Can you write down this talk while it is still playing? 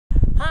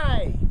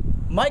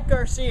Mike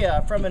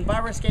Garcia from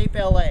Enviroscape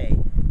LA.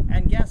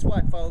 And guess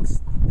what,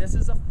 folks? This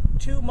is a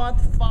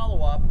 2-month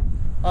follow-up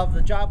of the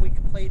job we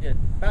completed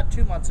about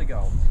 2 months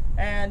ago.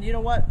 And you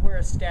know what? We're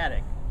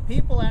ecstatic.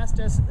 People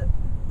asked us,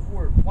 who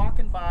were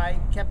walking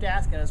by, kept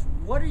asking us,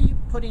 what are you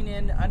putting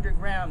in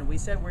underground? And we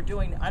said we're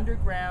doing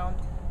underground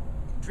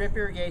drip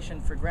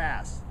irrigation for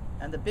grass.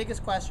 And the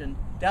biggest question,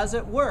 does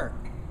it work?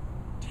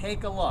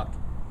 Take a look.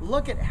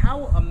 Look at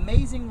how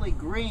amazingly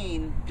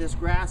green this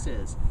grass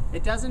is.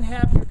 It doesn't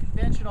have your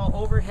conventional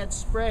overhead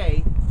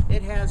spray.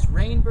 It has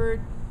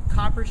Rainbird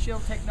copper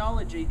shield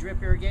technology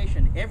drip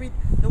irrigation.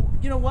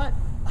 You know what?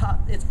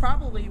 It's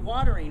probably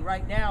watering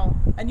right now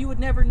and you would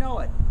never know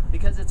it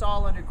because it's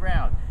all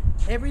underground.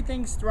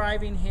 Everything's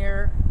thriving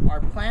here. Our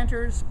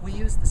planters, we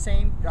use the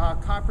same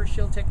copper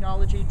shield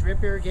technology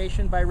drip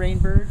irrigation by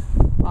Rainbird.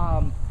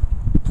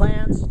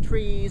 Plants,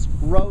 trees,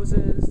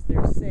 roses,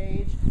 there's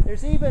sage.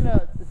 There's even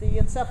the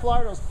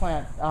Encephalitos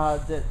plant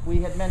that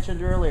we had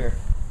mentioned earlier.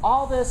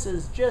 All this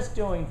is just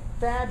doing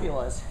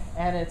fabulous,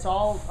 and it's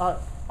all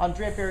on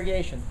drip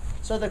irrigation.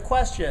 So the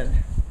question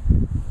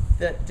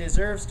that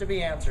deserves to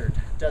be answered,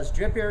 does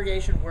drip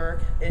irrigation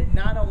work? It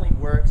not only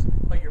works,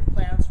 but your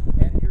plants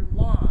and your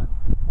lawn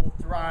will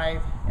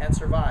thrive and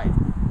survive.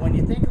 When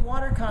you think of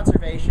water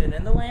conservation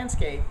in the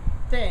landscape,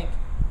 think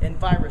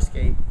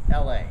Enviroscape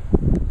LA.